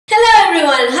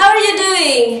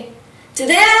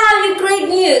Today I have you great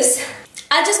news.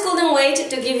 I just couldn't wait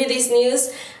to give you this news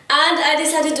and I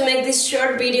decided to make this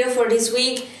short video for this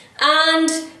week and,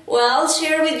 well,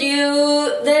 share with you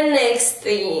the next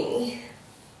thing.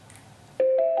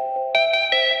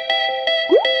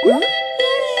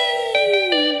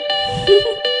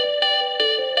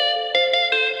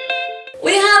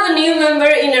 We have a new member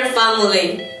in our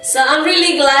family, so I'm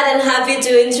really glad and happy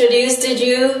to introduce to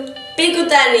you Pikku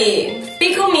Tani.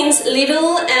 Pikku means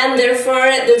little and therefore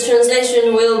the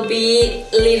translation will be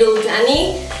little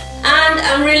Tani, and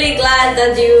I'm really glad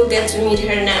that you get to meet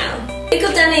her now.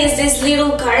 Pikku Tani is this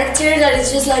little character that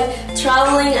is just like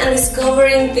traveling and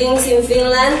discovering things in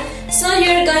Finland, so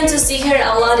you're going to see her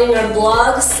a lot in our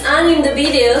blogs and in the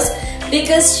videos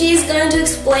because she's going to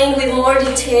explain with more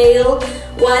detail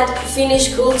what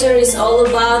Finnish culture is all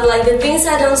about, like the things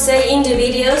I don't say in the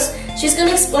videos. She's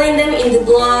gonna explain them in the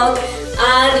blog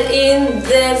and in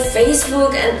the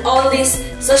Facebook and all these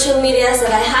social medias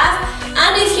that I have.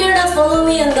 And if you're not following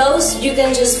me on those, you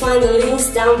can just find the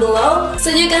links down below. So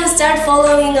you can start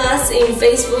following us in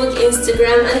Facebook,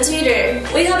 Instagram and Twitter.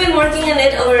 We have been working on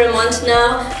it over a month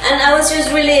now and I was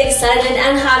just really excited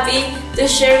and happy to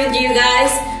share with you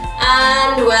guys.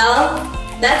 And well,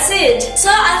 that's it. So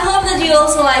I hope that you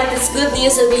also like this good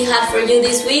news that we had for you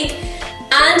this week.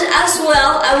 And as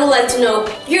well, I would like to know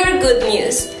your good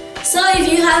news. So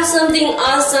if you have something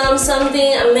awesome,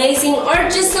 something amazing, or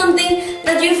just something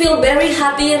that you feel very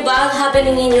happy about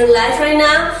happening in your life right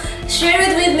now, share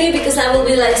it with me because I will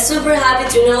be like super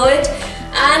happy to know it.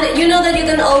 And you know that you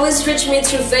can always reach me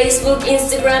through Facebook,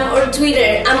 Instagram or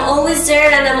Twitter. I'm always there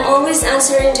and I'm always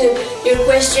answering to your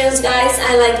questions, guys.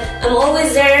 I'm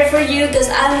always there for you because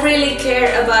I really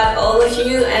care about all of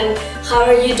you and how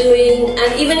are you doing.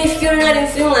 And even if you're not in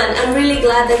Finland, I'm really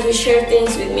glad that you share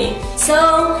things with me.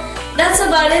 So that's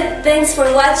about it. Thanks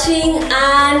for watching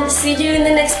and see you in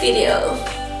the next video.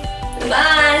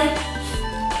 Bye!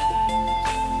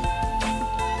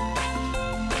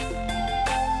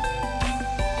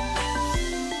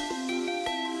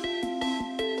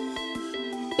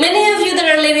 Many of you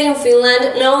that are living in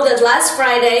Finland know that last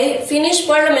Friday, Finnish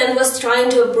Parliament was trying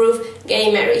to approve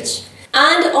gay marriage.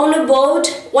 And on a vote,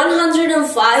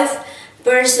 105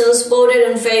 persons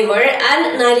voted in favor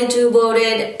and 92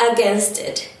 voted against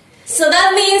it. So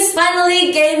that means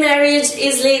finally gay marriage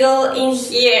is legal in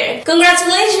here.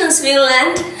 Congratulations,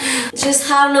 Finland! Just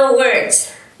have no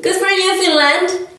words. Good for you, Finland!